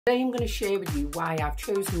Today I'm going to share with you why I've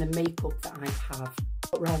chosen the makeup that I have,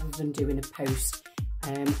 but rather than doing a post.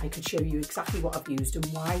 I could show you exactly what I've used and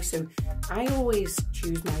why. So I always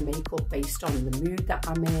choose my makeup based on the mood that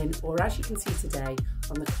I'm in, or as you can see today,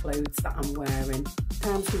 on the clothes that I'm wearing.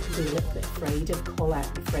 Sometimes we can be a little bit afraid of colour,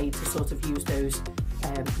 afraid to sort of use those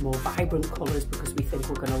more vibrant colours because we think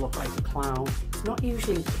we're going to look like a clown. It's not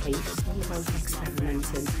usually the case, it's all about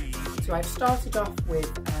experimenting. So I've started off with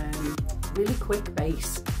really quick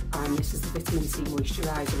base, and this is the vitamin C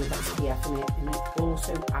moisturiser with SPF in it, and it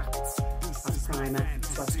also acts as a primer.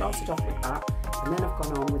 So I've started off with that, and then I've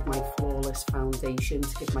gone on with my Flawless foundation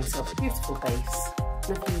to give myself a beautiful base.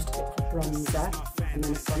 And I've used a bit of bronzer, and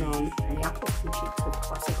then I've gone on the apples and cheeks with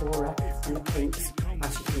Classic Aura and the pinks.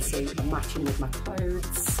 As you can see, I'm matching with my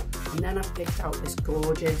clothes. And then I've picked out this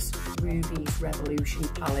gorgeous Ruby's Revolution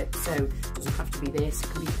palette. So it doesn't have to be this, it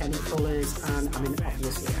can be any colours. And I mean,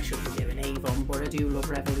 obviously I should be doing Avon, but I do love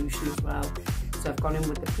Revolution as well. So I've gone in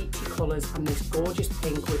with the peachy colours and this gorgeous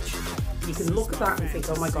pink, which you can look at that and think,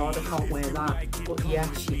 oh my god, I can't wear that. But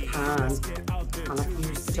yes, you can. And I've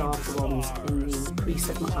used the darker ones in the crease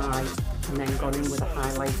of my eye, and then gone in with a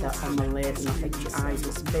highlighter on my lid, and that makes your eyes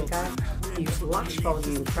look bigger. Used Lash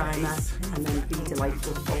Volume Primer, and then Be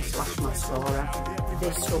Delightful False Lash Mascara.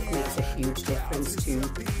 This stuff makes a huge difference to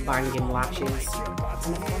banging lashes.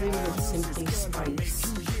 And I've gone in with Simply Spice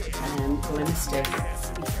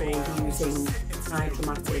Glimmerstick before using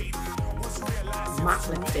Hydramatic matte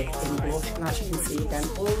lipstick in blush, and as you can see again,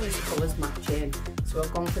 all these colours matching. So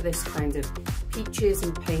I've gone for this kind of peaches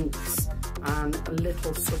and pinks and a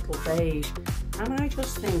little subtle beige, and I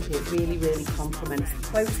just think it really complements the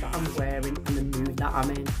clothes that I'm wearing and the mood that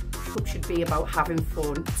I'm in. Makeup should be about having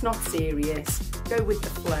fun, it's not serious. Go with the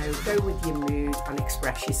flow, go with your mood and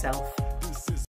express yourself.